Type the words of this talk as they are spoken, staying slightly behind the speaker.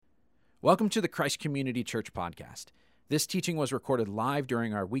Welcome to the Christ Community Church podcast. This teaching was recorded live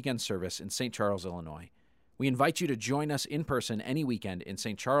during our weekend service in St. Charles, Illinois. We invite you to join us in person any weekend in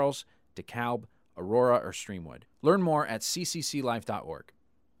St. Charles, DeKalb, Aurora, or Streamwood. Learn more at ccclife.org.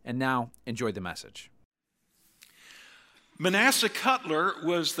 And now, enjoy the message. Manasseh Cutler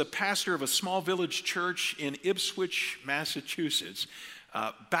was the pastor of a small village church in Ipswich, Massachusetts,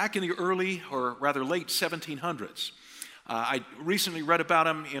 back in the early, or rather late 1700s. I recently read about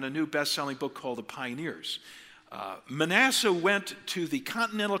him in a new best-selling book called The Pioneers. Manasseh went to the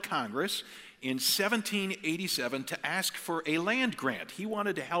Continental Congress in 1787 to ask for a land grant. He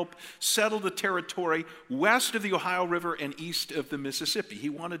wanted to help settle the territory west of the Ohio River and east of the Mississippi. He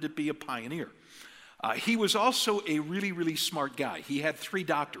wanted to be a pioneer. He was also a really, really smart guy. He had 3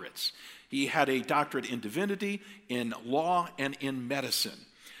 doctorates. He had a doctorate in divinity, in law, and in medicine.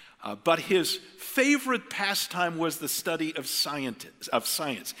 But his favorite pastime was the study of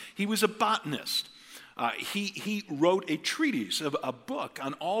science. He was a botanist. He wrote a treatise, a book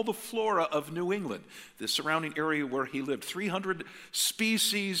on all the flora of New England, the surrounding area where he lived. 300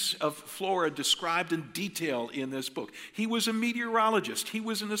 species of flora described in detail in this book. He was a meteorologist. He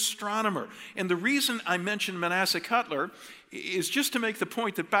was an astronomer. And the reason I mention Manasseh Cutler is just to make the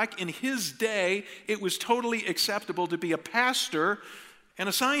point that back in his day, it was totally acceptable to be a pastor and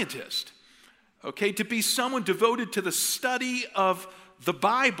a scientist, okay, to be someone devoted to the study of the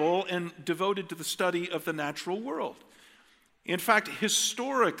Bible and devoted to the study of the natural world. In fact,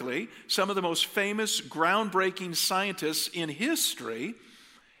 historically, some of the most famous, groundbreaking scientists in history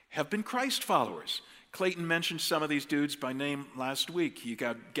have been Christ followers. Clayton mentioned some of these dudes by name last week. You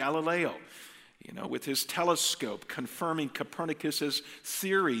got Galileo, with his telescope confirming Copernicus's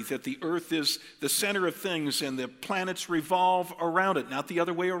theory that the earth is the center of things and the planets revolve around it, not the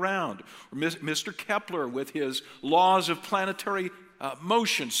other way around. Or Mr. Kepler with his laws of planetary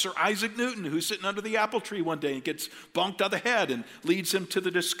motion. Sir Isaac Newton, who's sitting under the apple tree one day and gets bonked on the head and leads him to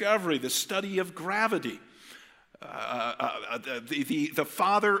the discovery, the study of gravity. The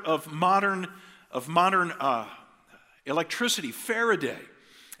father of modern electricity, Faraday.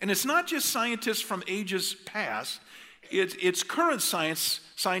 And it's not just scientists from ages past, it's current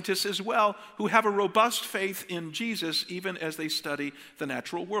scientists as well who have a robust faith in Jesus even as they study the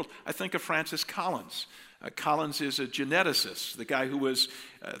natural world. I think of Francis Collins. Collins is a geneticist, the guy who was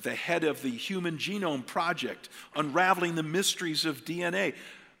the head of the Human Genome Project, unraveling the mysteries of DNA.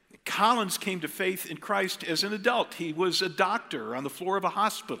 Collins came to faith in Christ as an adult. He was a doctor on the floor of a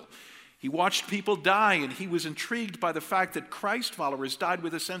hospital. He watched people die, and he was intrigued by the fact that Christ followers died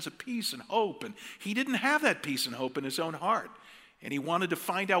with a sense of peace and hope, and he didn't have that peace and hope in his own heart. And he wanted to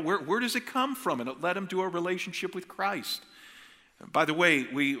find out where does it come from, and it led him to a relationship with Christ. By the way,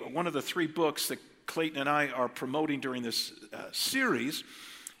 one of the 3 books that Clayton and I are promoting during this series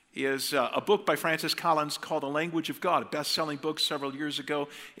is a book by Francis Collins called The Language of God, a best-selling book several years ago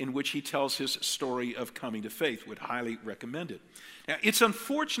in which he tells his story of coming to faith. Would highly recommend it. Now, it's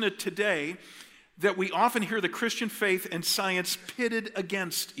unfortunate today that we often hear the Christian faith and science pitted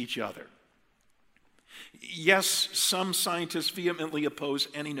against each other. Yes, some scientists vehemently oppose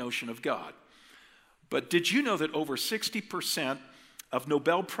any notion of God. But did you know that over 60% of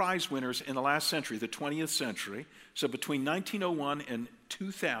Nobel Prize winners in the last century, the 20th century, so between 1901 and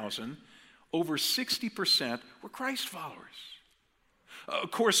 2000, over 60% were Christ followers?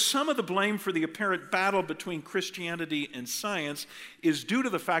 Of course, some of the blame for the apparent battle between Christianity and science is due to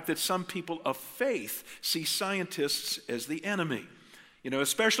the fact that some people of faith see scientists as the enemy.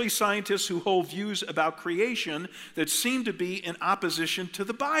 Especially scientists who hold views about creation that seem to be in opposition to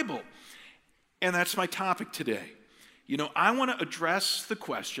the Bible. And that's my topic today. I want to address the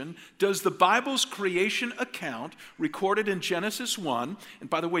question, does the Bible's creation account recorded in Genesis 1, and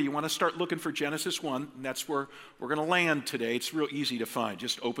by the way, you want to start looking for Genesis 1, and that's where we're going to land today. It's real easy to find.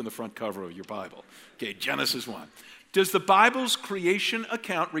 Just open the front cover of your Bible. Okay, Genesis 1. Does the Bible's creation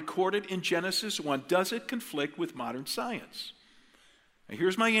account recorded in Genesis 1, does it conflict with modern science? Now,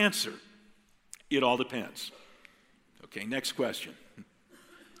 here's my answer. It all depends. Okay, next question.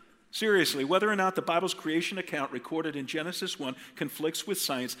 Seriously, whether or not the Bible's creation account recorded in Genesis 1 conflicts with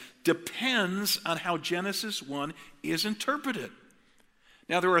science depends on how Genesis 1 is interpreted.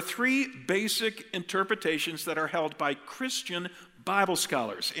 Now, there are 3 basic interpretations that are held by Christian Bible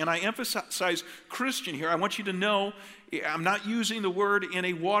scholars. And I emphasize Christian here. I want you to know I'm not using the word in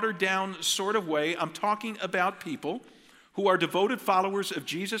a watered-down sort of way. I'm talking about people who are devoted followers of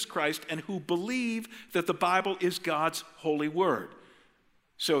Jesus Christ and who believe that the Bible is God's holy word.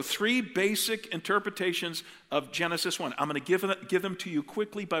 So 3 basic interpretations of Genesis 1. I'm going to give them to you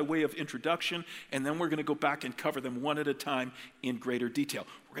quickly by way of introduction, and then we're going to go back and cover them one at a time in greater detail.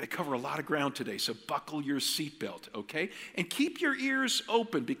 We're going to cover a lot of ground today, so buckle your seatbelt, okay? And keep your ears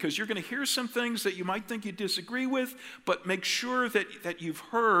open, because you're going to hear some things that you might think you disagree with, but make sure that you've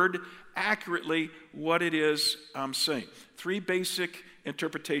heard accurately what it is I'm saying. 3 basic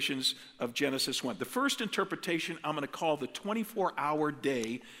interpretations of Genesis 1. The first interpretation I'm going to call the 24-hour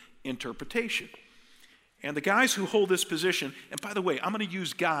day interpretation. And the guys who hold this position, and by the way, I'm going to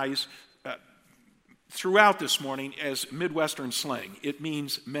use guys throughout this morning as Midwestern slang. It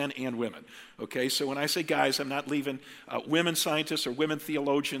means men and women, okay? So when I say guys, I'm not leaving women scientists or women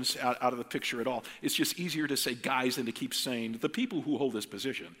theologians out of the picture at all. It's just easier to say guys than to keep saying the people who hold this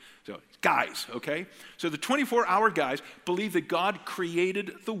position. So guys, okay? So the 24-hour guys believe that God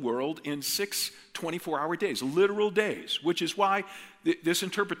created the world in 6 24-hour days, literal days, which is why this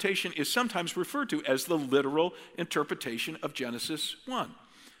interpretation is sometimes referred to as the literal interpretation of Genesis 1.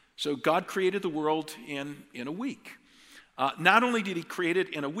 So God created the world in a week. Not only did he create it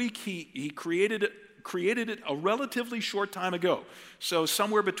in a week, he created it a relatively short time ago. So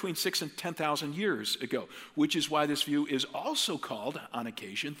somewhere between 6,000 and 10,000 years ago, which is why this view is also called, on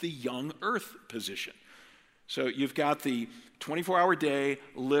occasion, the young earth position. So you've got the 24-hour day,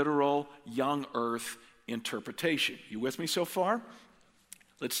 literal, young earth interpretation. You with me so far?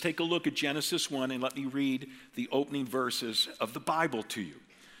 Let's take a look at Genesis 1 and let me read the opening verses of the Bible to you.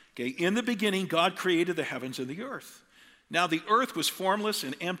 Okay, in the beginning, God created the heavens and the earth. Now the earth was formless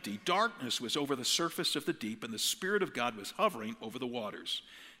and empty. Darkness was over the surface of the deep, and the Spirit of God was hovering over the waters.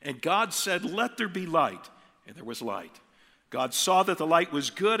 And God said, "Let there be light," and there was light. God saw that the light was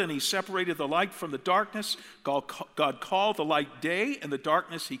good, and he separated the light from the darkness. God called the light day, and the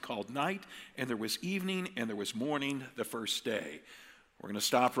darkness he called night. And there was evening, and there was morning the first day. We're going to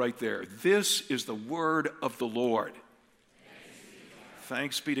stop right there. This is the word of the Lord.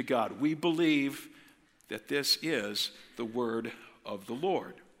 Thanks be to God. We believe that this is the word of the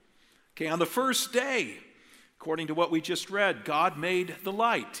Lord. Okay, on the first day, according to what we just read, God made the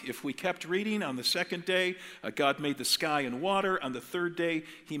light. If we kept reading, on the second day, God made the sky and water. On the third day,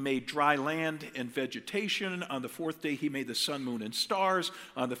 he made dry land and vegetation. On the fourth day, he made the sun, moon, and stars.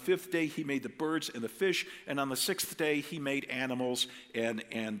 On the fifth day, he made the birds and the fish. And on the sixth day, he made animals and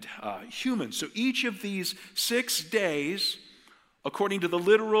humans. So each of these 6 days, according to the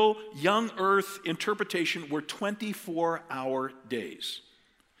literal young earth interpretation, were 24-hour days.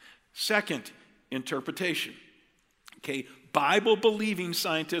 Second interpretation. Okay, Bible-believing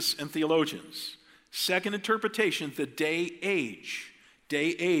scientists and theologians. Second interpretation, the day-age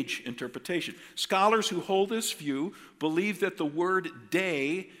interpretation. Scholars who hold this view believe that the word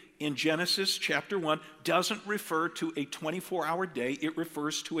day in Genesis chapter 1 doesn't refer to a 24-hour day. It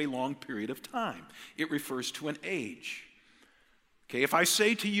refers to a long period of time. It refers to an age. Okay, if I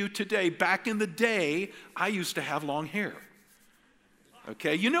say to you today, back in the day, I used to have long hair.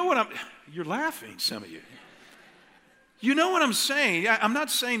 Okay, you know what you're laughing, some of you. You know what I'm saying. I'm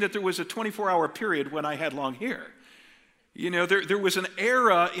not saying that there was a 24-hour period when I had long hair. You know, there was an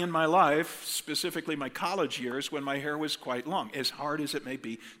era in my life, specifically my college years, when my hair was quite long, as hard as it may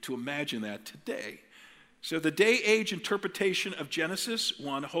be to imagine that today. So the day-age interpretation of Genesis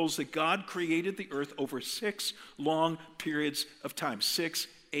 1 holds that God created the earth over 6 long periods of time, 6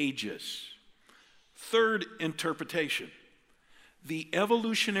 ages. Third interpretation, the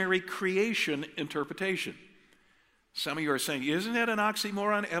evolutionary creation interpretation. Some of you are saying, isn't that an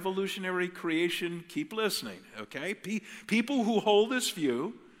oxymoron, evolutionary creation? Keep listening, okay? People who hold this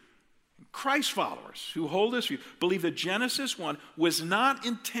view, Christ followers who hold this view, believe that Genesis 1 was not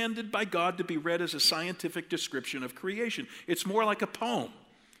intended by God to be read as a scientific description of creation. It's more like a poem.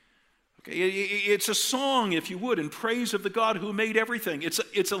 Okay, it's a song, if you would, in praise of the God who made everything.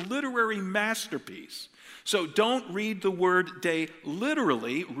 It's a literary masterpiece. So don't read the word day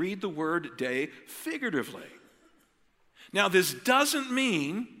literally, read the word day figuratively. Now, this doesn't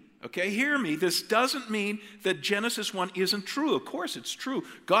mean, okay, hear me, this doesn't mean that Genesis 1 isn't true. Of course it's true.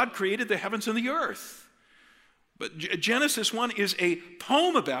 God created the heavens and the earth. But Genesis 1 is a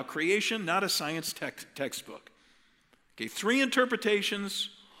poem about creation, not a science textbook. Okay, 3 interpretations,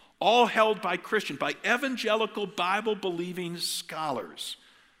 all held by Christian, by evangelical Bible-believing scholars.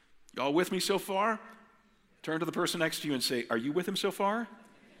 Y'all with me so far? Turn to the person next to you and say, are you with him so far?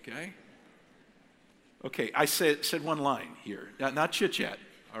 Okay. Okay, I said one line here, not chit-chat,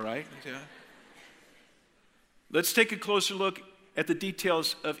 all right? Yeah. Let's take a closer look at the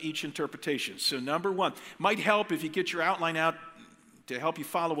details of each interpretation. So number 1, might help if you get your outline out to help you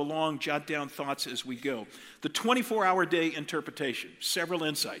follow along, jot down thoughts as we go. The 24-hour day interpretation, several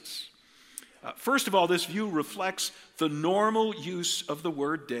insights. First of all, this view reflects the normal use of the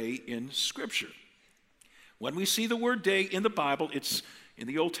word day in Scripture. When we see the word day in the Bible, it's in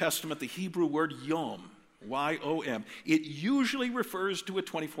the Old Testament, the Hebrew word yom, Y-O-M. It usually refers to a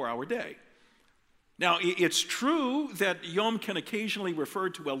 24-hour day. Now, it's true that yom can occasionally refer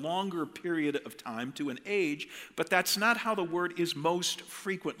to a longer period of time, to an age, but that's not how the word is most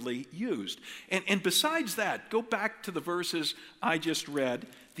frequently used. And besides that, go back to the verses I just read.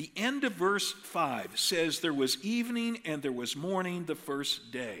 The end of verse 5 says there was evening and there was morning the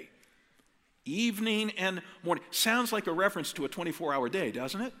first day. Evening and morning. Sounds like a reference to a 24-hour day,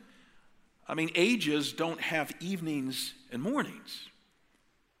 doesn't it? I mean, ages don't have evenings and mornings.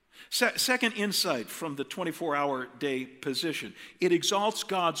 Second insight from the 24-hour day position. It exalts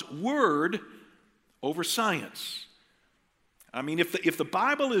God's word over science. I mean, if the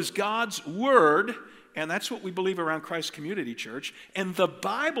Bible is God's word, and that's what we believe around Christ Community Church, and the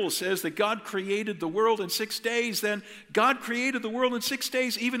Bible says that God created the world in 6 days, then God created the world in 6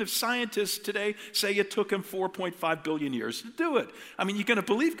 days, even if scientists today say it took him 4.5 billion years to do it. I mean, you're going to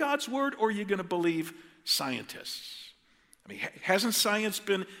believe God's word or you're going to believe scientists. I mean, hasn't science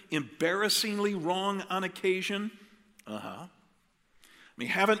been embarrassingly wrong on occasion? I mean,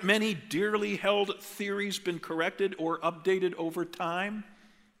 haven't many dearly held theories been corrected or updated over time?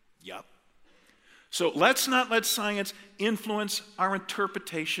 Yep. So let's not let science influence our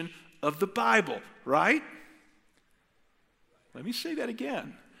interpretation of the Bible, right? Let me say that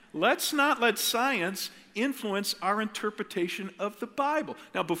again. Let's not let science influence our interpretation of the Bible.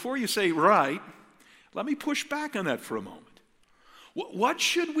 Now, before you say right, let me push back on that for a moment. What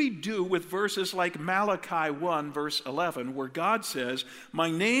should we do with verses like Malachi 1, verse 11, where God says,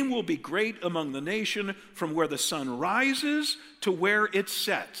 "My name will be great among the nation from where the sun rises to where it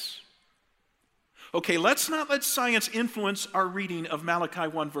sets"? Okay, let's not let science influence our reading of Malachi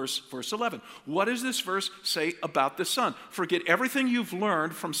 1, verse 11. What does this verse say about the sun? Forget everything you've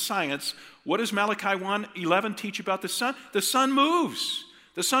learned from science. What does Malachi 1, 11 teach about the sun? The sun moves.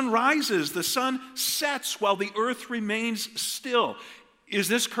 The sun rises, the sun sets while the earth remains still. Is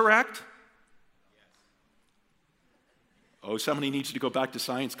this correct? Oh, somebody needs to go back to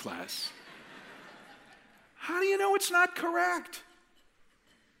science class. How do you know it's not correct?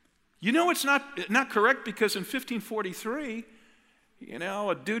 You know it's not correct because in 1543,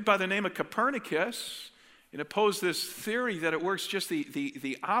 a dude by the name of Copernicus posed this theory that it works just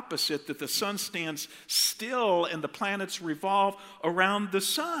the opposite, that the sun stands still and the planets revolve around the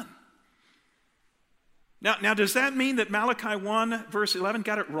sun. Now, does that mean that Malachi 1, verse 11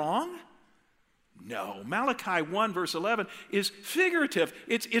 got it wrong? No. Malachi 1, verse 11 is figurative.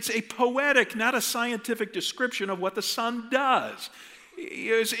 It's a poetic, not a scientific description of what the sun does.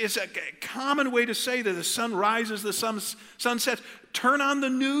 It's a common way to say that the sun rises, the sun sets. Turn on the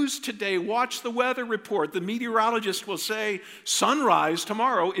news today, watch the weather report. The meteorologist will say, sunrise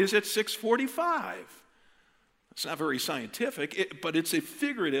tomorrow is at 6:45. It's not very scientific, but it's a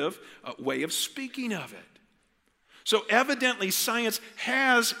figurative way of speaking of it. So evidently, science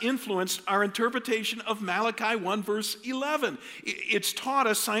has influenced our interpretation of Malachi 1, verse 11.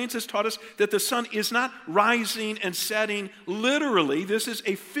 Science has taught us that the sun is not rising and setting literally. This is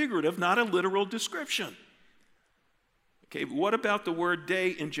a figurative, not a literal description. Okay, what about the word day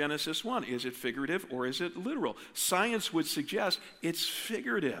in Genesis 1? Is it figurative or is it literal? Science would suggest it's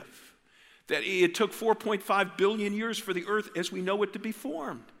figurative, that it took 4.5 billion years for the earth as we know it to be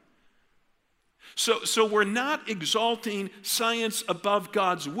formed. So we're not exalting science above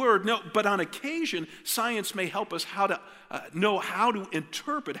God's word, no, but on occasion, science may help us know how to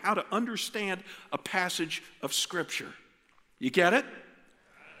interpret, how to understand a passage of Scripture. You get it?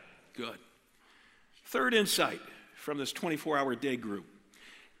 Good. Third insight from this 24-hour day group.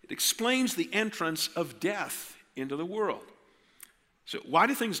 It explains the entrance of death into the world. So why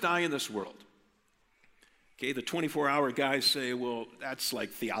do things die in this world? Okay, the 24-hour guys say, well, that's like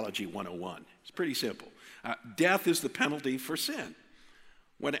theology 101. It's pretty simple. Death is the penalty for sin.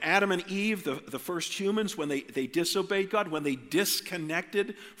 When Adam and Eve, the first humans, when they disobeyed God, when they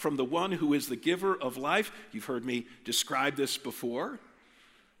disconnected from the one who is the giver of life, you've heard me describe this before,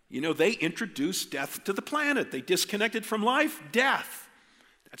 they introduced death to the planet. They disconnected from life, death.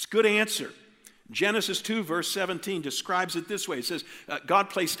 That's a good answer. Genesis 2, verse 17 describes it this way. It says, God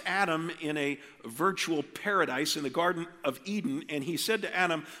placed Adam in a virtual paradise in the Garden of Eden, and he said to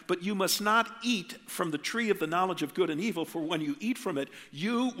Adam, but you must not eat from the tree of the knowledge of good and evil, for when you eat from it,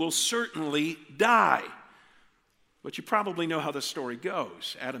 you will certainly die. But you probably know how the story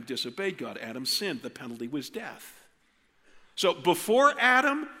goes. Adam disobeyed God. Adam sinned. The penalty was death. So before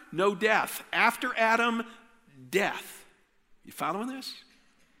Adam, no death. After Adam, death. You following this?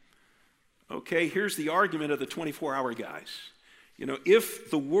 Okay, here's the argument of the 24-hour guys. You know, if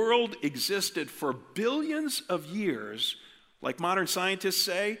the world existed for billions of years, like modern scientists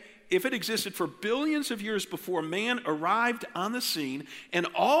say, if it existed for billions of years before man arrived on the scene, and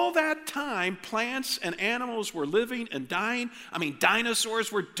all that time plants and animals were living and dying, I mean,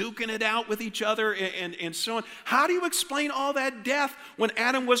 dinosaurs were duking it out with each other and so on. How do you explain all that death when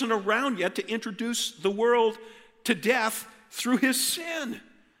Adam wasn't around yet to introduce the world to death through his sin?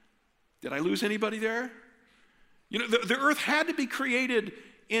 Did I lose anybody there? You know, the earth had to be created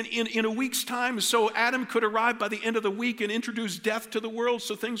in a week's time so Adam could arrive by the end of the week and introduce death to the world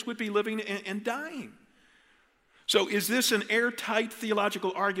so things would be living and dying. So is this an airtight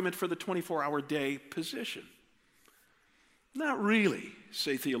theological argument for the 24-hour day position? Not really,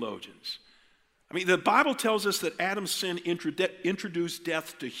 say theologians. I mean, the Bible tells us that Adam's sin introduced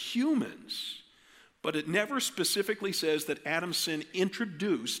death to humans, but it never specifically says that Adam's sin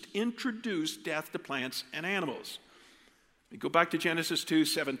introduced death to plants and animals. We go back to Genesis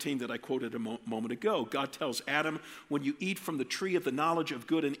 2:17 that I quoted a moment ago. God tells Adam, when you eat from the tree of the knowledge of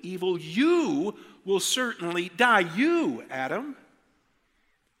good and evil, you will certainly die. You, Adam.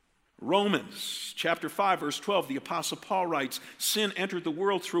 Romans chapter 5, verse 12, the Apostle Paul writes, sin entered the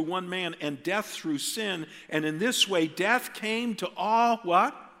world through one man and death through sin. And in this way, death came to all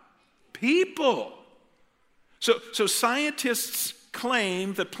what? People. So scientists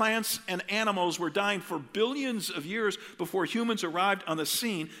claim that plants and animals were dying for billions of years before humans arrived on the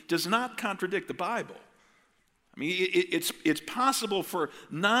scene does not contradict the Bible. I mean, it's possible for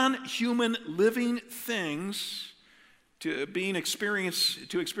non-human living things to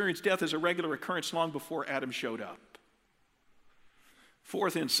experience death as a regular occurrence long before Adam showed up.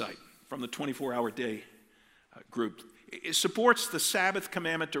 Fourth insight from the 24-hour day group. It supports the Sabbath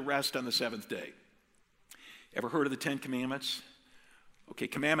commandment to rest on the seventh day. Ever heard of the 10 Commandments? Okay,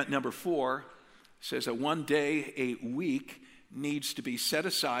 commandment number 4 says that one day a week needs to be set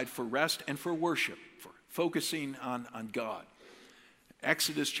aside for rest and for worship, for focusing on God.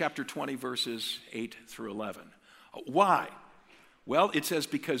 Exodus chapter 20, verses 8 through 11. Why? Well, it says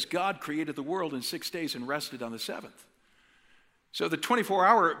because God created the world in 6 days and rested on the seventh. So the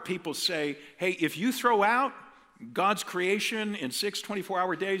 24-hour people say, hey, if you throw out God's creation in 6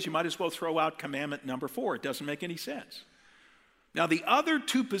 24-hour days, you might as well throw out commandment number 4. It doesn't make any sense. Now, the other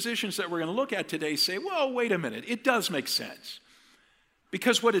two positions that we're going to look at today say, well, wait a minute, it does make sense.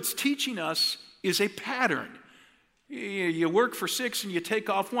 Because what it's teaching us is a pattern. You work for 6 and you take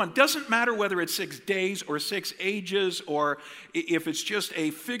off 1. Doesn't matter whether it's 6 days or 6 ages or if it's just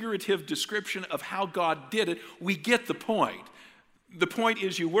a figurative description of how God did it, we get the point. The point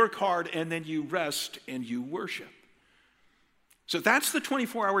is you work hard and then you rest and you worship. So that's the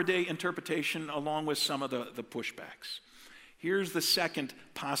 24-hour day interpretation along with some of the pushbacks. Here's the second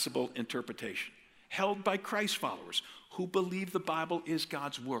possible interpretation, held by Christ followers who believe the Bible is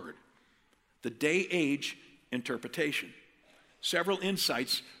God's word. The day-age interpretation. Several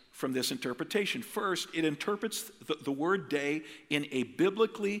insights from this interpretation. First, it interprets the word day in a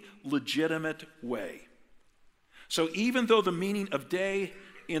biblically legitimate way. So even though the meaning of day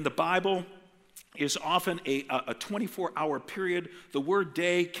in the Bible is often a 24-hour period, the word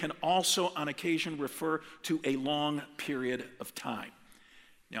day can also on occasion refer to a long period of time.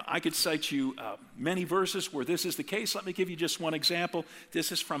 Now, I could cite you many verses where this is the case. Let me give you just one example.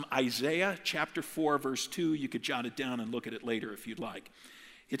 This is from Isaiah chapter 4, verse 2. You could jot it down and look at it later if you'd like.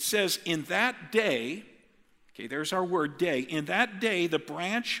 It says, in that day, okay, there's our word day. In that day, the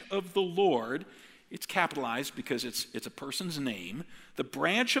branch of the Lord, it's capitalized because it's a person's name. The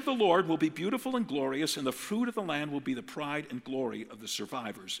branch of the Lord will be beautiful and glorious, and the fruit of the land will be the pride and glory of the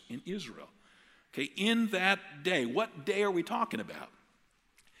survivors in Israel. Okay, in that day. What day are we talking about?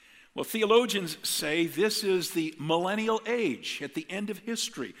 Well, theologians say this is the millennial age at the end of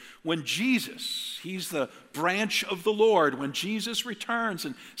history when Jesus, he's the branch of the Lord, when Jesus returns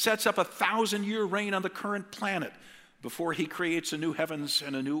and sets up a 1,000-year reign on the current planet before he creates a new heavens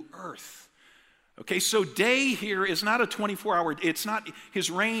and a new earth. Okay, so day here is not a 24-hour, it's not, his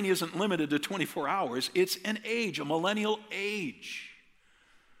reign isn't limited to 24 hours. It's an age, a millennial age.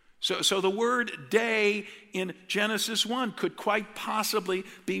 So the word day in Genesis 1 could quite possibly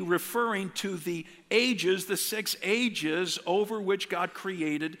be referring to the ages, the 6 ages over which God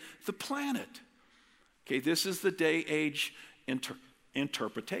created the planet. Okay, this is the day-age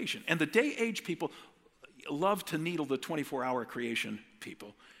interpretation. And the day-age people love to needle the 24-hour creation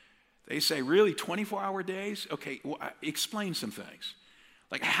people. They say, really, 24-hour days? Okay, well, explain some things.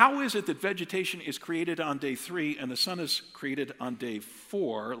 Like, how is it that vegetation is created on day 3 and the sun is created on day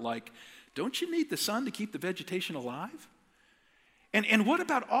 4? Like, don't you need the sun to keep the vegetation alive? And what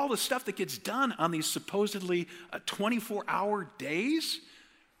about all the stuff that gets done on these supposedly 24-hour days?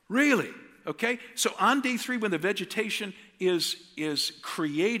 Really? Okay? So on day 3, when the vegetation is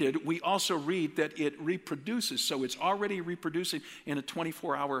created, we also read that it reproduces. So it's already reproducing in a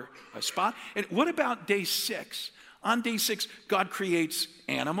 24-hour spot. And what about day 6? On day 6, God creates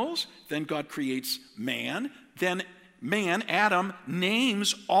animals, then God creates man, then man, Adam,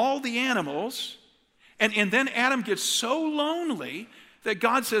 names all the animals, and then Adam gets so lonely that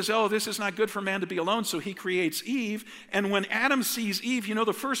God says, oh, this is not good for man to be alone, so he creates Eve. And when Adam sees Eve, you know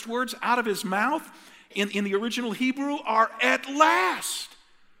the first words out of his mouth in the original Hebrew are, at last.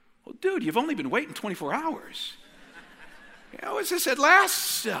 Well, dude, you've only been waiting 24 hours. What's this at last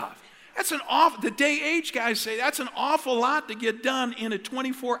stuff? That's the day age guys say that's an awful lot to get done in a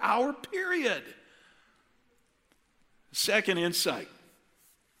 24-hour period. Second insight.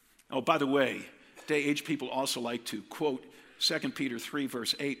 Oh, by the way, day age people also like to quote 2 Peter 3,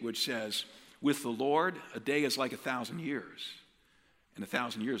 verse 8, which says, with the Lord, a day is like 1,000 years, and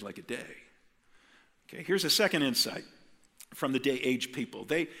 1,000 years like a day. Okay, here's a second insight from the day age people.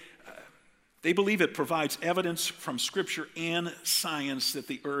 They believe it provides evidence from Scripture and science that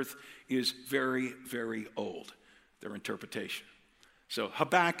the earth is very, very old, their interpretation. So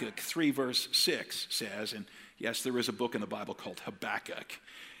Habakkuk 3, verse 6 says, and yes, there is a book in the Bible called Habakkuk.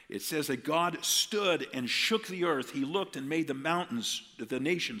 It says that God stood and shook the earth. He looked and made the mountains, the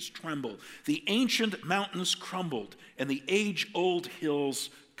nations tremble. The ancient mountains crumbled, and the age-old hills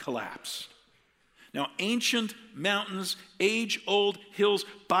collapsed. Now, ancient mountains, age-old hills,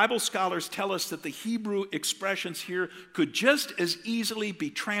 Bible scholars tell us that the Hebrew expressions here could just as easily be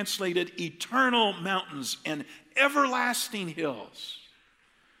translated eternal mountains and everlasting hills.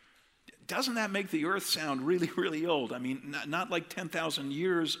 Doesn't that make the earth sound really, really old? I mean, not like 10,000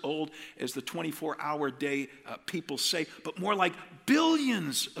 years old as the 24-hour day people say, but more like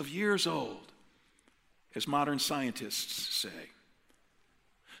billions of years old, as modern scientists say.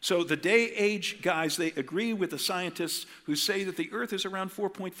 So the day age guys, they agree with the scientists who say that the earth is around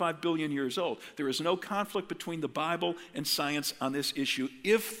 4.5 billion years old. There is no conflict between the Bible and science on this issue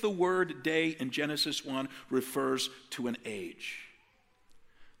if the word day in Genesis 1 refers to an age.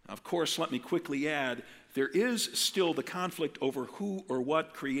 Of course, let me quickly add, there is still the conflict over who or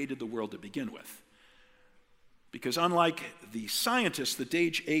what created the world to begin with. Because unlike the scientists, the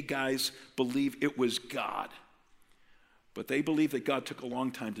day age guys believe it was God. But they believe that God took a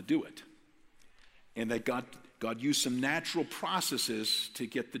long time to do it. And that God used some natural processes to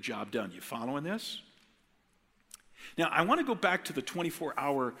get the job done. You following this? Now, I want to go back to the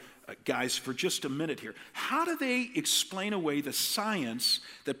 24-hour guys for just a minute here. How do they explain away the science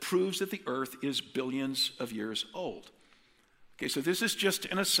that proves that the earth is billions of years old? Okay, so this is just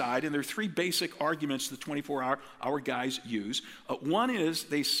an aside, and there are 3 basic arguments the 24-hour guys use. One is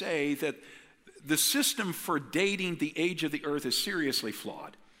they say that the system for dating the age of the earth is seriously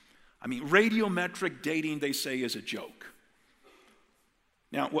flawed. I mean, radiometric dating, they say, is a joke.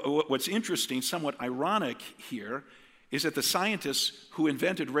 Now, what's interesting, somewhat ironic here, is that the scientists who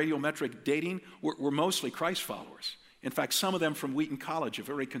invented radiometric dating were mostly Christ followers. In fact, some of them from Wheaton College, a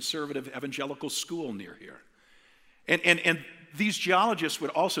very conservative evangelical school near here. And these geologists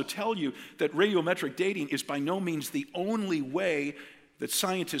would also tell you that radiometric dating is by no means the only way that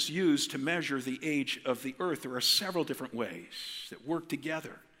scientists use to measure the age of the earth. There are several different ways that work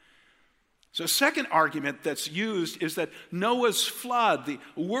together. So a second argument that's used is that Noah's flood, the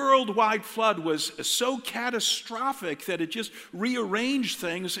worldwide flood, was so catastrophic that it just rearranged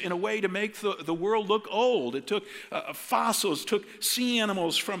things in a way to make the world look old. It took fossils, took sea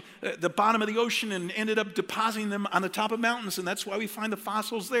animals from the bottom of the ocean and ended up depositing them on the top of mountains, and that's why we find the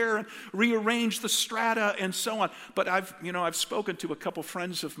fossils there, and rearranged the strata and so on. But I've spoken to a couple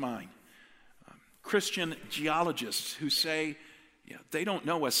friends of mine, Christian geologists, who say, they don't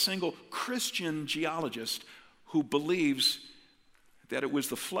know a single Christian geologist who believes that it was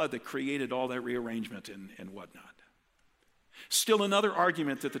the flood that created all that rearrangement and whatnot. Still, another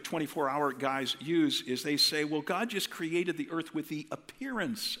argument that the 24-hour guys use is they say, well, God just created the earth with the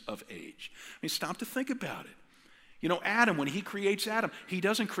appearance of age. I mean, stop to think about it. You know, Adam, when he creates Adam, he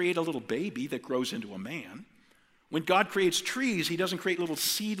doesn't create a little baby that grows into a man. When God creates trees, he doesn't create little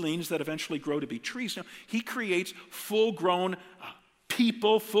seedlings that eventually grow to be trees. No, he creates full-grown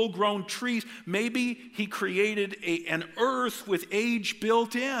people, full-grown trees. Maybe he created an earth with age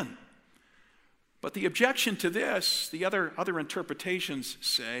built in. But the objection to this, the other interpretations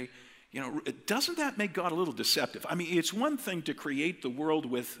say, doesn't that make God a little deceptive? I mean, it's one thing to create the world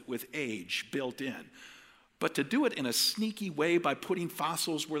with age built in. But to do it in a sneaky way by putting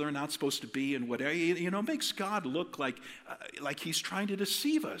fossils where they're not supposed to be and whatever, makes God look like he's trying to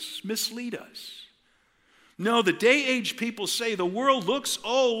deceive us, mislead us. No, the day-age people say the world looks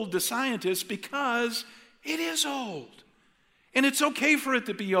old to scientists because it is old. And it's okay for it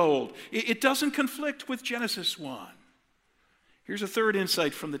to be old. It doesn't conflict with Genesis 1. Here's a third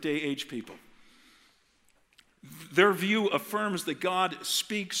insight from the day-age people. Their view affirms that God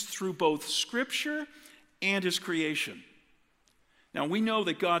speaks through both Scripture and His creation. Now, we know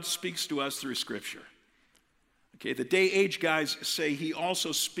that God speaks to us through Scripture. Okay, the day-age guys say He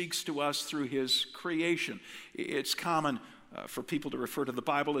also speaks to us through His creation. It's common for people to refer to the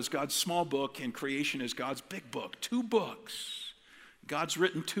Bible as God's small book and creation as God's big book. 2 books. God's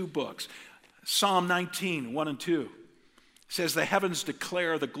written 2 books. Psalm 19, 1 and 2 says, "The heavens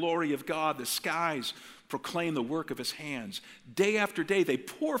declare the glory of God. The skies proclaim the work of His hands. Day after day they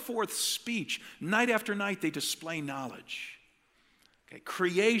pour forth speech. Night after night they display knowledge." Okay,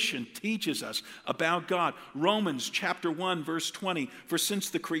 creation teaches us about God. Romans chapter 1, verse 20, "For since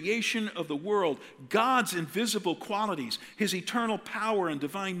the creation of the world, God's invisible qualities, His eternal power and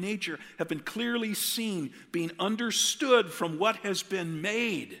divine nature have been clearly seen, being understood from what has been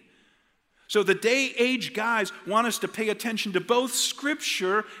made." So the day-age guys want us to pay attention to both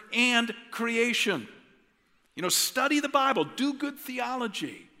Scripture and creation. Study the Bible, do good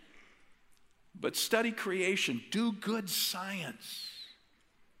theology, but study creation, do good science.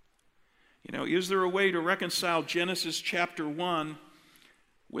 Is there a way to reconcile Genesis chapter 1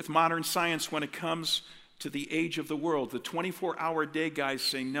 with modern science when it comes to the age of the world? The 24-hour day guys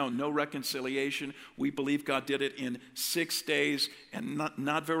say, no reconciliation. We believe God did it in 6 days, and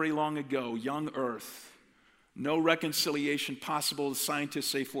not very long ago, young Earth. No reconciliation possible. The scientists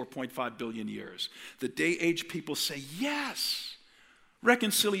say 4.5 billion years. The day-age people say, yes,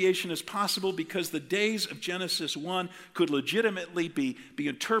 reconciliation is possible because the days of Genesis 1 could legitimately be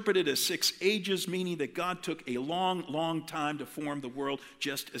interpreted as 6 ages, meaning that God took a long, long time to form the world,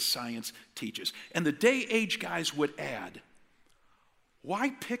 just as science teaches. And the day-age guys would add, why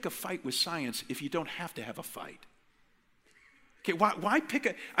pick a fight with science if you don't have to have a fight? Okay, why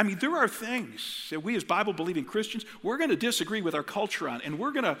pick there are things that we as Bible-believing Christians, we're going to disagree with our culture on, and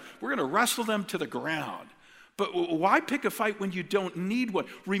we're going to wrestle them to the ground. But why pick a fight when you don't need one?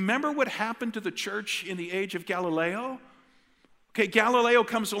 Remember what happened to the church in the age of Galileo? Okay, Galileo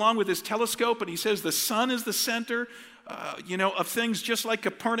comes along with his telescope, and he says the sun is the center, of things, just like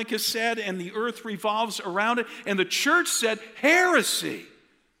Copernicus said, and the earth revolves around it. And the church said, heresy.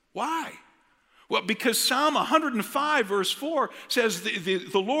 Why? Well, because Psalm 105, verse 4 says the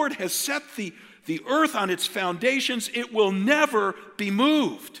Lord has set the earth on its foundations. It will never be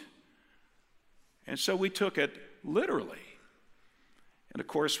moved. And so we took it literally. And of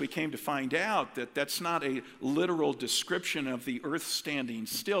course, we came to find out that that's not a literal description of the earth standing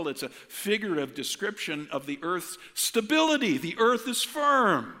still. It's a figurative description of the earth's stability. The earth is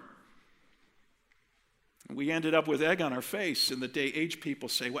firm. We ended up with egg on our face, and the day-age people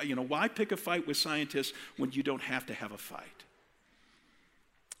say, well, why pick a fight with scientists when you don't have to have a fight?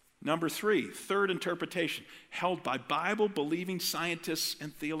 Number 3, third interpretation, held by Bible-believing scientists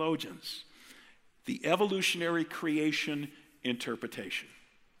and theologians, the evolutionary creation interpretation.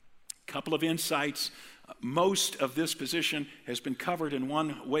 A couple of insights. Most of this position has been covered in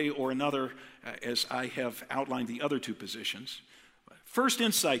one way or another as I have outlined the other 2 positions. First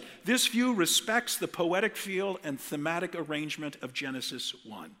insight, this view respects the poetic feel and thematic arrangement of Genesis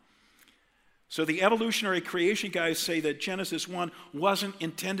 1. So the evolutionary creation guys say that Genesis 1 wasn't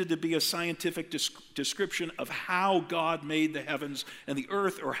intended to be a scientific description of how God made the heavens and the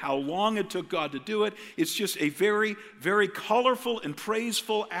earth or how long it took God to do it. It's just a very, very colorful and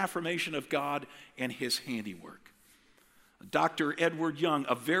praiseful affirmation of God and His handiwork. Dr. Edward Young,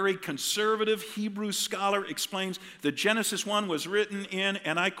 a very conservative Hebrew scholar, explains that Genesis 1 was written in,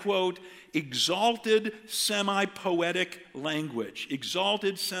 and I quote, exalted semi-poetic language.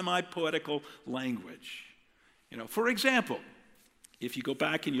 Exalted semi-poetical language. For example, if you go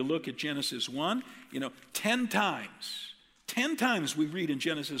back and you look at Genesis 1, 10 times we read in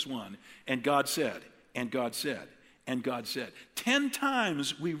Genesis 1, and God said, and God said, and God said. 10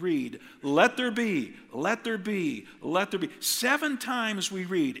 times we read, let there be, let there be, let there be. 7 times we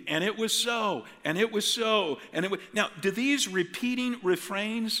read, and it was so, and it was so, and it was. Now, do these repeating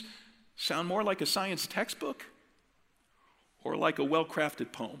refrains sound more like a science textbook or like a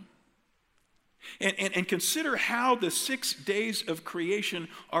well-crafted poem? And consider how the 6 days of creation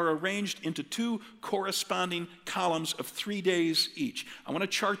are arranged into 2 corresponding columns of 3 days each. I want to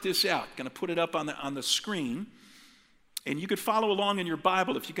chart this out. I'm going to put it up on the screen. And you could follow along in your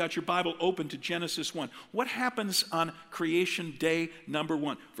Bible if you got your Bible open to Genesis 1. What happens on creation day number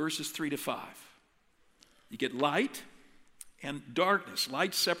 1, verses 3 to 5? You get light and darkness.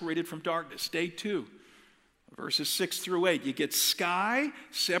 Light separated from darkness. Day 2, verses 6 through 8. You get sky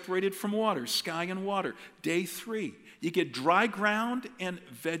separated from water. Sky and water. Day 3, you get dry ground and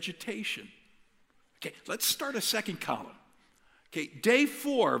vegetation. Okay, let's start a second column. Okay, day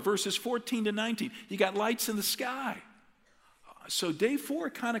 4, verses 14 to 19. You got lights in the sky. So day 4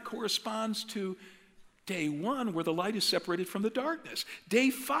 kind of corresponds to day 1, where the light is separated from the darkness. Day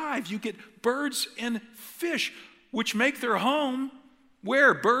 5, you get birds and fish, which make their home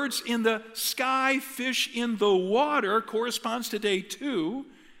where? Birds in the sky, fish in the water, corresponds to day 2.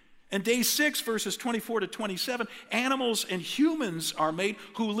 And day 6, verses 24 to 27, animals and humans are made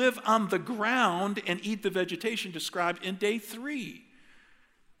who live on the ground and eat the vegetation described in day 3.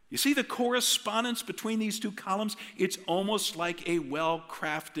 You see the correspondence between these two columns? It's almost like a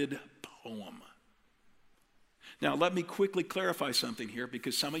well-crafted poem. Now, let me quickly clarify something here,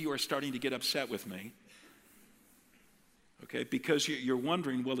 because some of you are starting to get upset with me. Okay, because you're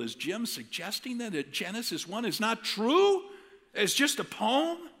wondering, well, is Jim suggesting that Genesis 1 is not true? It's just a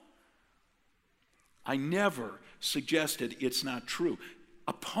poem? I never suggested it's not true.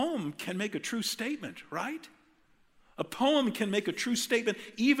 A poem can make a true statement, right? A poem can make a true statement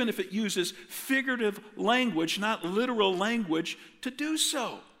even if it uses figurative language, not literal language, to do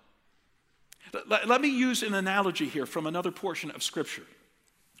so. Let me use an analogy here from another portion of Scripture.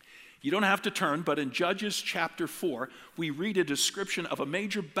 You don't have to turn, but in Judges chapter 4, we read a description of a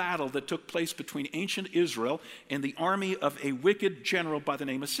major battle that took place between ancient Israel and the army of a wicked general by the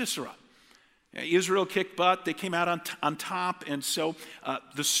name of Sisera. Israel kicked butt, they came out on top, and so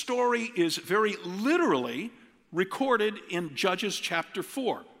the story is very literally recorded in Judges chapter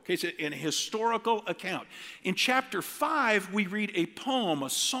 4. Okay, it's an historical account. In chapter 5, we read a poem, a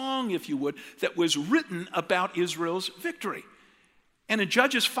song, if you would, that was written about Israel's victory. And in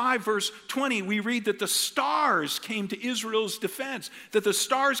Judges 5, verse 20, we read that the stars came to Israel's defense, that the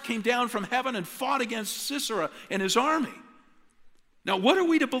stars came down from heaven and fought against Sisera and his army. Now, what are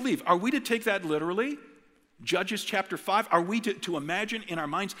we to believe? Are we to take that literally? Judges chapter 5, are we to imagine in our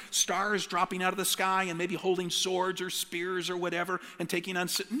minds stars dropping out of the sky and maybe holding swords or spears or whatever and taking on...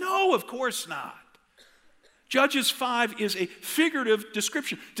 No, of course not. Judges 5 is a figurative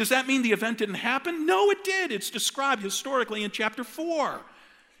description. Does that mean the event didn't happen? No, it did. It's described historically in chapter 4.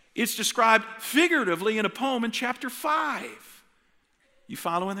 It's described figuratively in a poem in chapter 5. You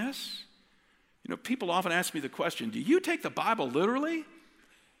following this? You know, people often ask me the question, do you take the Bible literally?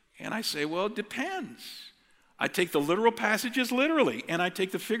 And I say, well, it depends. I take the literal passages literally, and I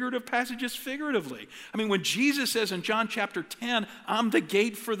take the figurative passages figuratively. I mean, when Jesus says in John chapter 10, I'm the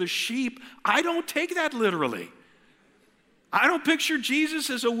gate for the sheep, I don't take that literally. I don't picture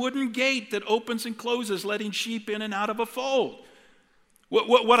Jesus as a wooden gate that opens and closes, letting sheep in and out of a fold.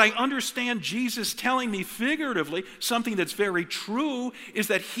 What I understand Jesus telling me figuratively, something that's very true, is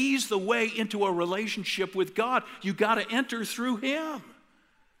that he's the way into a relationship with God. You got to enter through him.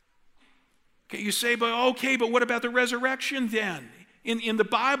 Okay, you say, but what about the resurrection then? In the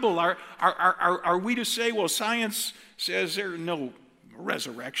Bible, are we to say, well, science says there are no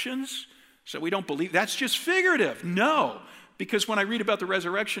resurrections, so we don't believe? That's just figurative. No, because when I read about the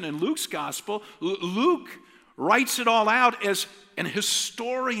resurrection in Luke's gospel, Luke writes it all out as an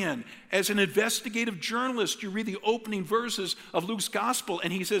historian, as an investigative journalist. You read the opening verses of Luke's gospel,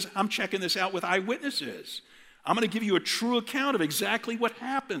 and he says, I'm checking this out with eyewitnesses. I'm going to give you a true account of exactly what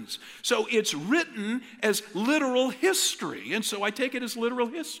happens. So it's written as literal history, and so I take it as literal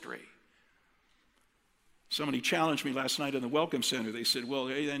history. Somebody challenged me last night in the Welcome Center. They said, well,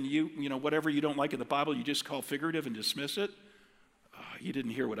 hey, then you know, whatever you don't like in the Bible, you just call figurative and dismiss it. You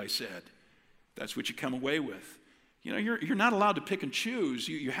didn't hear what I said. That's what you come away with. You know, you're not allowed to pick and choose.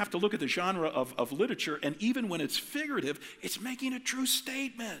 You have to look at the genre of literature, and even when it's figurative, it's making a true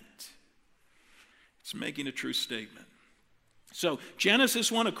statement. It's making a true statement. So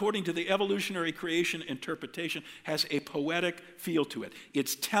Genesis 1, according to the evolutionary creation interpretation, has a poetic feel to it.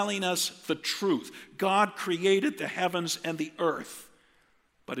 It's telling us the truth. God created the heavens and the earth,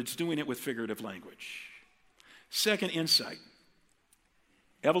 but it's doing it with figurative language. Second insight.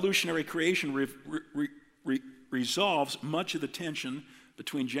 Evolutionary creation resolves much of the tension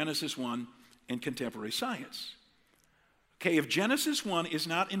between Genesis 1 and contemporary science. Okay, if Genesis 1 is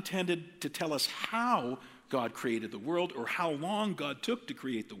not intended to tell us how God created the world or how long God took to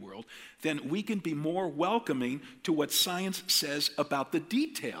create the world, then we can be more welcoming to what science says about the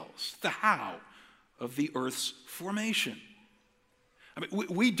details, the how of the earth's formation. I mean,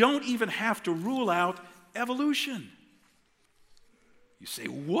 we don't even have to rule out evolution. You say,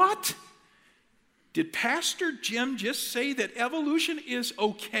 what? Did Pastor Jim just say that evolution is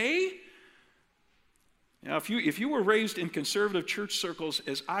okay? Now, if you were raised in conservative church circles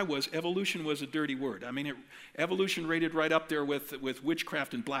as I was, evolution was a dirty word. I mean, evolution rated right up there with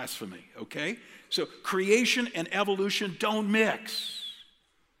witchcraft and blasphemy, okay? So creation and evolution don't mix.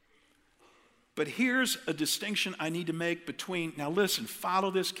 But here's a distinction I need to make between, now listen,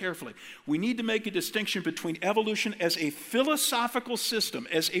 follow this carefully. We need to make a distinction between evolution as a philosophical system,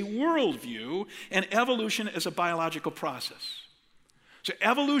 as a worldview, and evolution as a biological process. So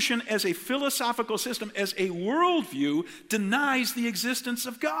evolution as a philosophical system, as a worldview, denies the existence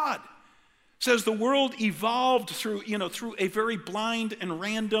of God. It says the world evolved through a very blind and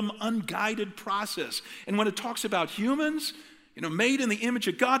random, unguided process. And when it talks about humans, made in the image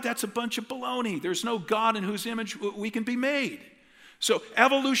of God, that's a bunch of baloney. There's no God in whose image we can be made. So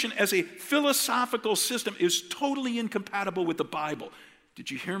evolution as a philosophical system is totally incompatible with the Bible. Did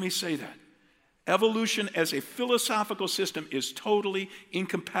you hear me say that? Evolution as a philosophical system is totally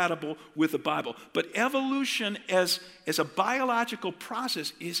incompatible with the Bible. But evolution as a biological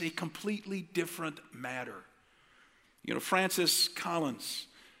process is a completely different matter. Francis Collins,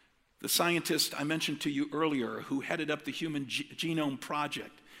 the scientist I mentioned to you earlier, who headed up the Human Genome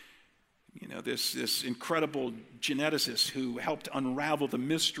Project, this incredible geneticist who helped unravel the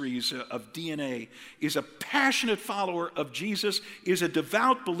mysteries of DNA, is a passionate follower of Jesus, is a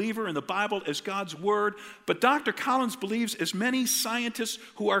devout believer in the Bible as God's word. But Dr. Collins believes, as many scientists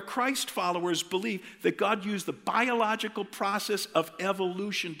who are Christ followers believe, that God used the biological process of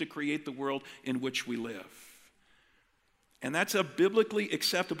evolution to create the world in which we live. And that's a biblically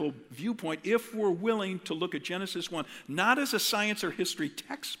acceptable viewpoint if we're willing to look at Genesis 1, not as a science or history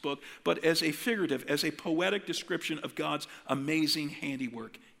textbook, but as a figurative, as a poetic description of God's amazing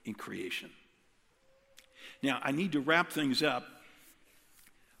handiwork in creation. Now, I need to wrap things up,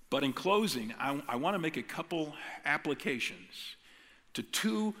 but in closing, I want to make a couple applications to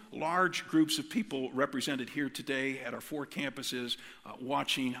two large groups of people represented here today at our 4 campuses,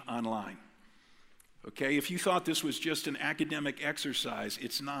 watching online. Okay, if you thought this was just an academic exercise,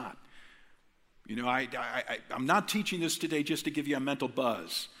 it's not. I'm not teaching this today just to give you a mental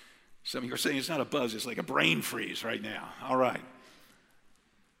buzz. Some of you are saying it's not a buzz, it's like a brain freeze right now. All right.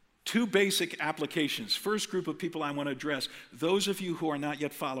 2 basic applications. First group of people I want to address, those of you who are not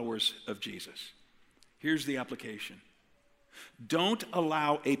yet followers of Jesus. Here's the application. Don't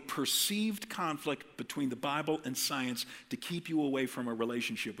allow a perceived conflict between the Bible and science to keep you away from a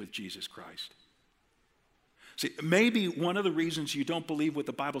relationship with Jesus Christ. See, maybe one of the reasons you don't believe what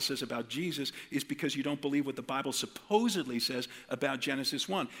the Bible says about Jesus is because you don't believe what the Bible supposedly says about Genesis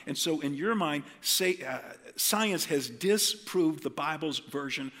 1. And so in your mind, science has disproved the Bible's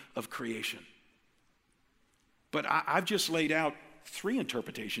version of creation. But I've just laid out 3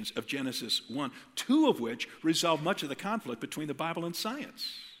 interpretations of Genesis 1, 2 of which resolve much of the conflict between the Bible and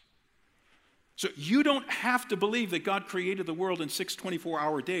science. So you don't have to believe that God created the world in 6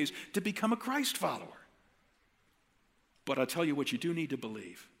 24-hour days to become a Christ follower. But I'll tell you what you do need to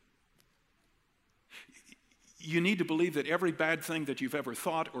believe. You need to believe that every bad thing that you've ever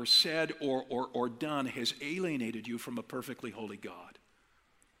thought or said or done has alienated you from a perfectly holy God.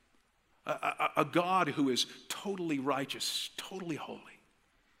 A God who is totally righteous, totally holy.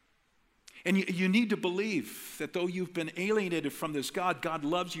 And you need to believe that though you've been alienated from this God, God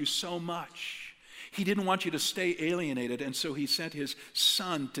loves you so much. He didn't want you to stay alienated, and so he sent his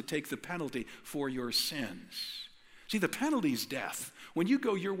Son to take the penalty for your sins. See, the penalty is death. When you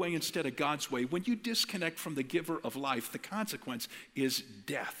go your way instead of God's way, when you disconnect from the giver of life, the consequence is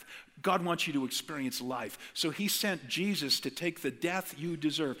death. God wants you to experience life. So he sent Jesus to take the death you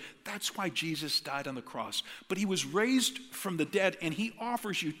deserve. That's why Jesus died on the cross. But he was raised from the dead, and he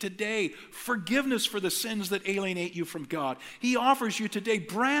offers you today forgiveness for the sins that alienate you from God. He offers you today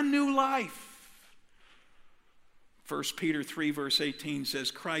brand new life. 1 Peter 3 verse 18 says,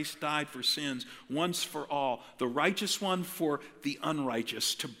 Christ died for sins once for all, the righteous one for the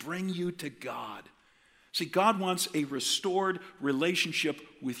unrighteous, to bring you to God. See, God wants a restored relationship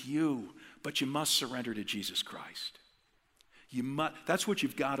with you, but you must surrender to Jesus Christ. That's what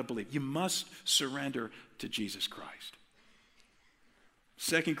you've got to believe. You must surrender to Jesus Christ.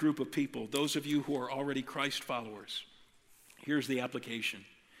 Second group of people, those of you who are already Christ followers, here's the application.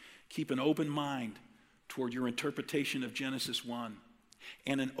 Keep an open mind toward your interpretation of Genesis 1,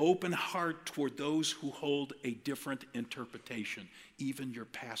 and an open heart toward those who hold a different interpretation, even your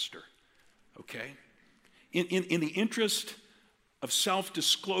pastor, okay? In the interest of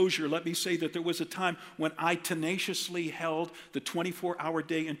self-disclosure, let me say that there was a time when I tenaciously held the 24-hour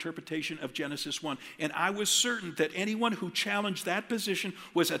day interpretation of Genesis 1. And I was certain that anyone who challenged that position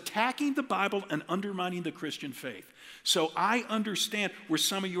was attacking the Bible and undermining the Christian faith. So I understand where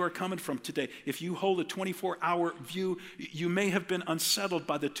some of you are coming from today. If you hold a 24-hour view, you may have been unsettled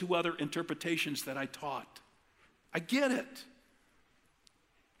by the two other interpretations that I taught. I get it.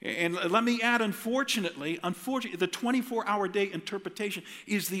 And let me add, unfortunately, the 24-hour day interpretation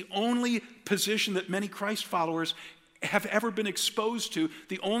is the only position that many Christ followers have ever been exposed to,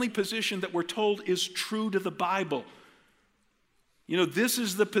 the only position that we're told is true to the Bible. You know, this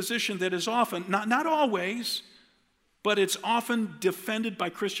is the position that is often, not always, but it's often defended by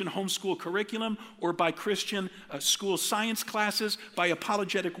Christian homeschool curriculum or by Christian school science classes, by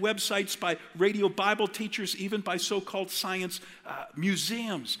apologetic websites, by radio Bible teachers, even by so-called science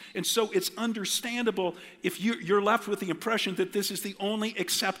museums. And so it's understandable if you're left with the impression that this is the only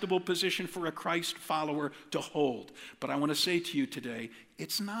acceptable position for a Christ follower to hold. But I want to say to you today,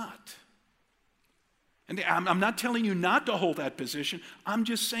 it's not. And I'm not telling you not to hold that position. I'm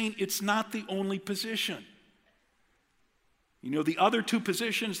just saying it's not the only position. You know, the other two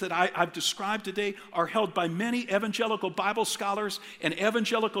positions that I've described today are held by many evangelical Bible scholars and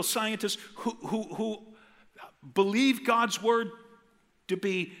evangelical scientists who believe God's word to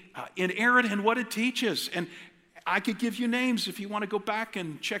be inerrant in what it teaches. And I could give you names if you want to go back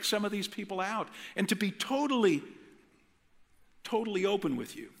and check some of these people out. And to be totally open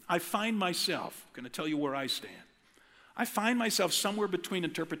with you, I find myself, I'm going to tell you where I stand. I find myself somewhere between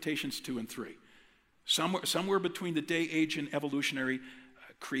interpretations 2 and 3. Somewhere between the day, age, and evolutionary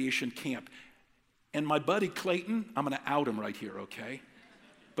creation camp. And my buddy Clayton, I'm going to out him right here, okay?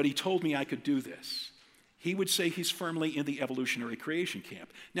 But he told me I could do this. He would say he's firmly in the evolutionary creation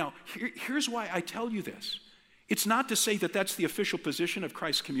camp. Now, here's why I tell you this. It's not to say that that's the official position of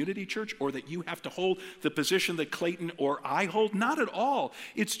Christ Community Church or that you have to hold the position that Clayton or I hold. Not at all.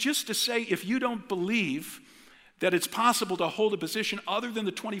 It's just to say if you don't believe that it's possible to hold a position other than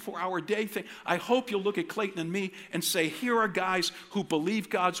the 24-hour day thing, I hope you'll look at Clayton and me and say, here are guys who believe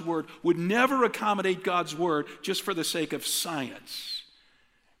God's word, would never accommodate God's word just for the sake of science.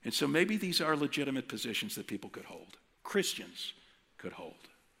 And so maybe these are legitimate positions that people could hold, Christians could hold.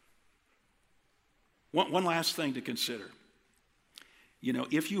 One last thing to consider. You know,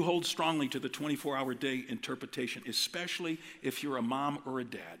 if you hold strongly to the 24-hour day interpretation, especially if you're a mom or a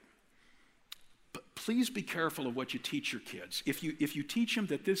dad, but please be careful of what you teach your kids. If you teach them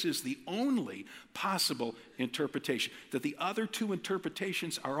that this is the only possible interpretation, that the other two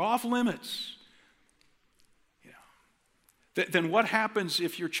interpretations are off limits, then what happens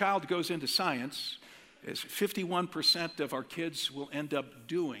if your child goes into science, as 51% of our kids will end up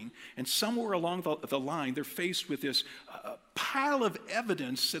doing, and somewhere along the line they're faced with this pile of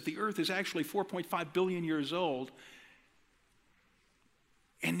evidence that the earth is actually 4.5 billion years old.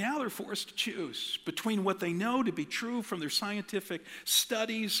 And now they're forced to choose between what they know to be true from their scientific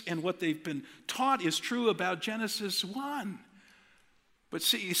studies and what they've been taught is true about Genesis 1.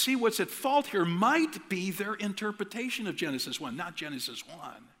 But you see what's at fault here might be their interpretation of Genesis 1, not Genesis 1.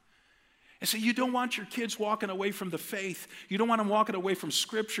 And so you don't want your kids walking away from the faith. You don't want them walking away from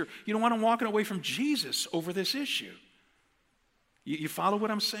Scripture. You don't want them walking away from Jesus over this issue. You follow what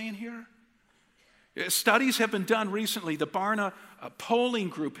I'm saying here? Studies have been done recently. The Barna polling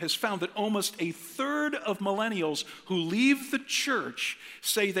group has found that almost a third of millennials who leave the church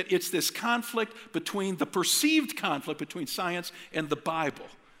say that it's this the perceived conflict between science and the Bible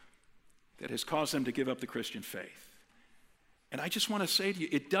that has caused them to give up the Christian faith. And I just want to say to you,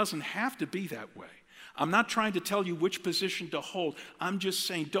 it doesn't have to be that way. I'm not trying to tell you which position to hold. I'm just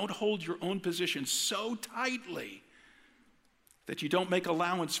saying don't hold your own position so tightly that you don't make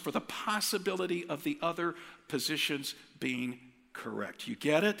allowance for the possibility of the other positions being correct. You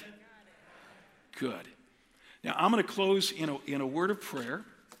get it? Good. Now, I'm going to close in a word of prayer,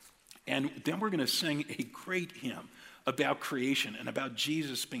 and then we're going to sing a great hymn about creation and about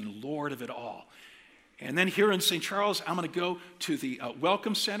Jesus being Lord of it all. And then here in St. Charles, I'm going to go to the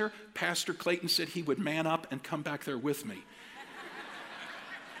Welcome Center. Pastor Clayton said he would man up and come back there with me.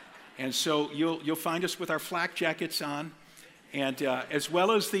 And so you'll find us with our flak jackets on. And as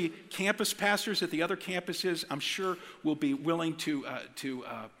well as the campus pastors at the other campuses, I'm sure will be willing to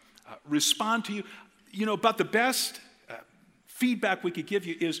respond to you. You know, about the best feedback we could give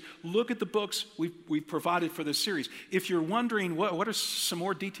you is look at the books we've provided for this series. If you're wondering what are some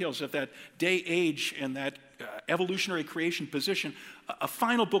more details of that day, age, and that evolutionary creation position, a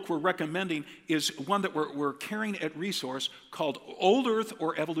final book we're recommending is one that we're carrying at Resource called Old Earth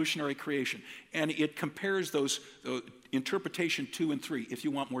or Evolutionary Creation. And it compares those interpretation 2 and 3 if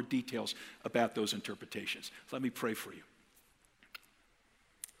you want more details about those interpretations. Let me pray for you.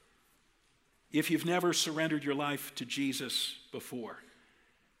 If you've never surrendered your life to Jesus before,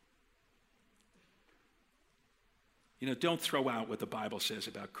 don't throw out what the Bible says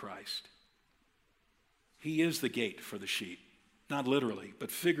about Christ. He is the gate for the sheep, not literally,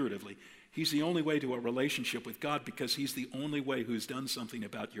 but figuratively. He's the only way to a relationship with God because he's the only way who's done something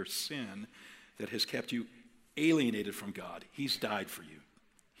about your sin that has kept you alienated from God. He's died for you.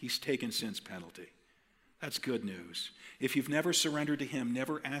 He's taken sin's penalty. That's good news. If you've never surrendered to him,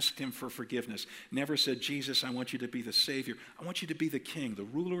 never asked him for forgiveness, never said, Jesus, I want you to be the Savior. I want you to be the King, the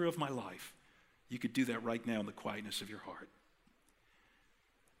ruler of my life. You could do that right now in the quietness of your heart.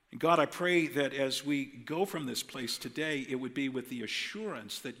 And God, I pray that as we go from this place today, it would be with the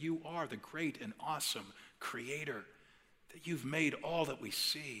assurance that you are the great and awesome Creator, that you've made all that we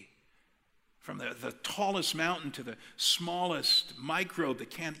see. From the tallest mountain to the smallest microbe that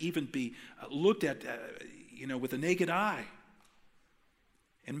can't even be looked at, with a naked eye.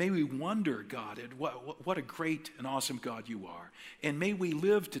 And may we wonder, God, at what a great and awesome God you are. And may we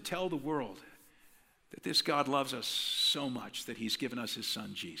live to tell the world that this God loves us so much that he's given us his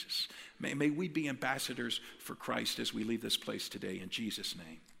son, Jesus. May we be ambassadors for Christ as we leave this place today. In Jesus'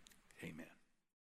 name, amen.